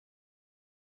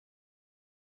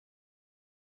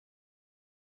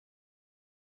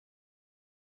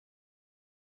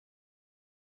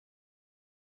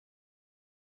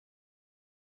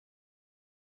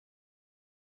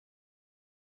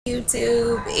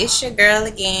YouTube? It's your girl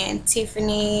again,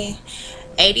 Tiffany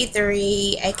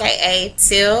 83, aka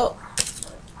Tilt.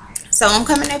 So I'm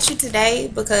coming at you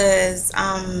today because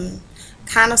I'm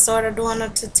kind of sort of doing a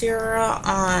tutorial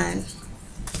on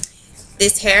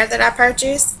this hair that I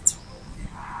purchased.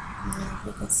 I don't know if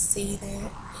you can see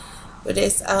that, but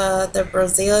it's the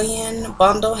Brazilian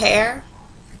bundle hair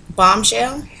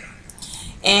bombshell,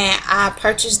 and I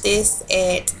purchased this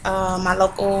at my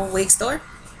local wig store.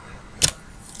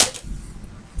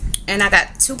 And I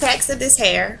got 2 packs of this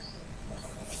hair,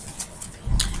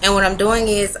 and what I'm doing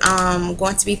is I'm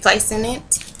going to be placing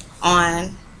it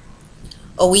on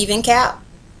a weaving cap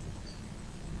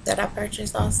that I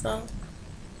purchased also,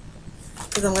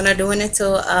 because I'm gonna do it into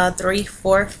a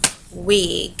 3/4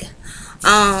 wig.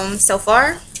 So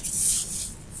far,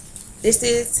 this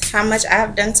is how much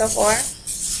I've done so far.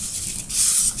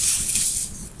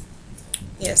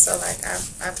 Yeah, so like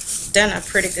I've done a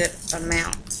pretty good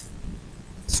amount.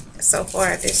 So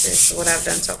far, this is what I've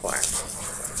done so far.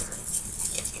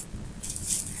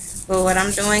 But what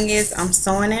I'm doing is I'm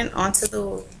sewing it onto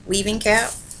the weaving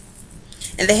cap,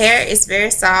 and the hair is very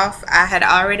soft. I had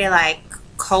already like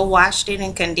co-washed it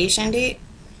and conditioned it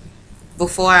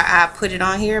before I put it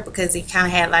on here, because it kind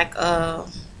of had like a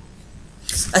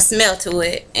smell to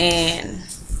it, and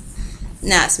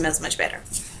now it smells much better.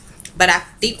 But I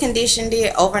deep conditioned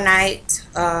it overnight,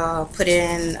 put it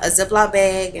in a Ziploc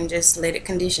bag and just let it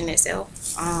condition itself.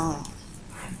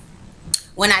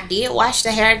 When I did wash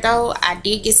the hair though, I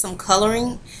did get some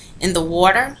coloring in the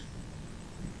water.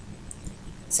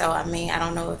 So I mean, I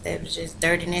don't know if that was just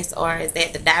dirtiness or is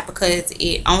that the dye, because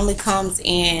it only comes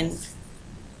in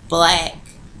black.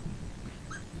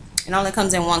 It only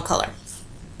comes in one color.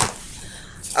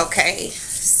 Okay,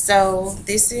 so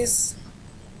this is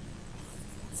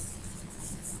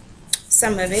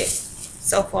some of it.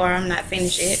 So far I'm not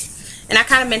finished yet, and I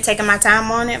kind of been taking my time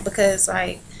on it because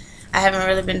like I haven't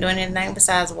really been doing anything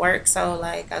besides work. So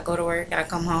like I go to work and I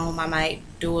come home, I might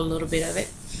do a little bit of it.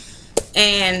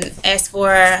 And as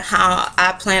for how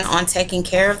I plan on taking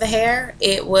care of the hair,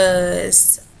 it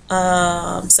was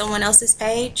someone else's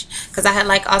page, because I had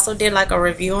like also did like a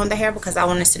review on the hair, because I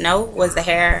wanted to know, was the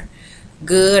hair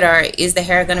good, or is the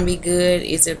hair gonna be good,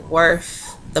 is it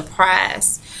worth the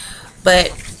price?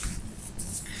 But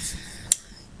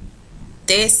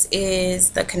this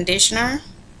is the conditioner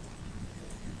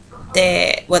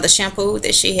that, well, the shampoo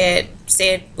that she had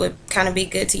said would kind of be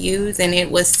good to use, and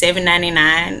it was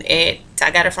 $7.99 I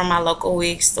got it from my local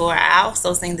wig store. I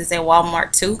also seen this at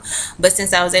Walmart too, but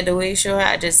since I was at the wig store,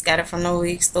 I just got it from the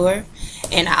wig store.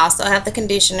 And I also have the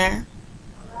conditioner.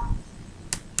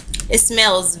 It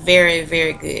smells very,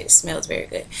 very good. It smells very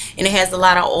good, and it has a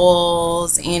lot of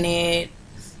oils in it.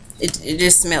 It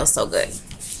just smells so good.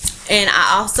 And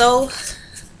I also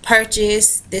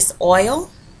purchased this oil.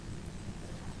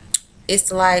 It's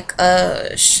like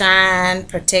a shine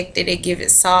protected. It gives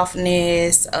it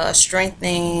softness,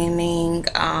 strengthening,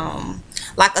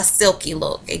 like a silky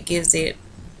look. It gives it,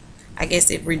 I guess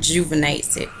it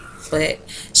rejuvenates it. But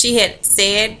she had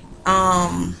said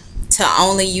to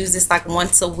only use this like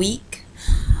once a week.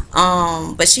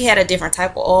 But she had a different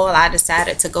type of oil. I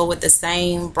decided to go with the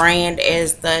same brand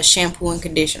as the shampoo and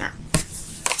conditioner.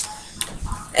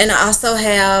 And I also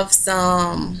have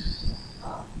some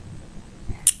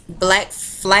black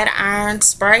flat iron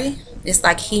spray. It's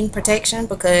like heat protection,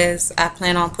 because I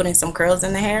plan on putting some curls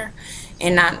in the hair,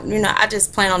 and I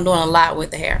just plan on doing a lot with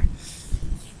the hair.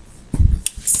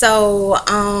 So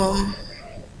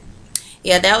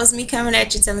yeah, that was me coming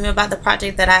at you, telling me about the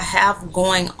project that I have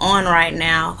going on right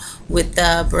now with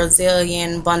the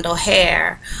Brazilian bundle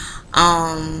hair.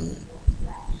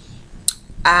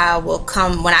 I will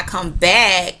come, when I come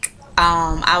back,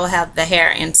 I will have the hair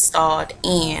installed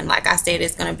in. Like I said,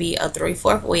 it's going to be a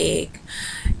 3/4 wig,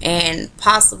 and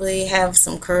possibly have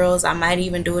some curls. I might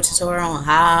even do a tutorial on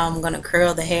how I'm going to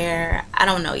curl the hair. I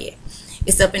don't know yet.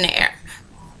 It's up in the air.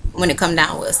 When it comes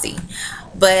down, we'll see.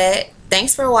 But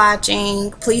thanks for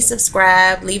watching. Please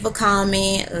subscribe, leave a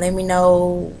comment, let me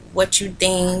know what you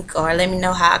think, or let me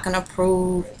know how I can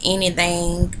improve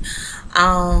anything.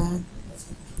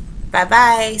 Bye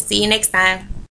bye, see you next time.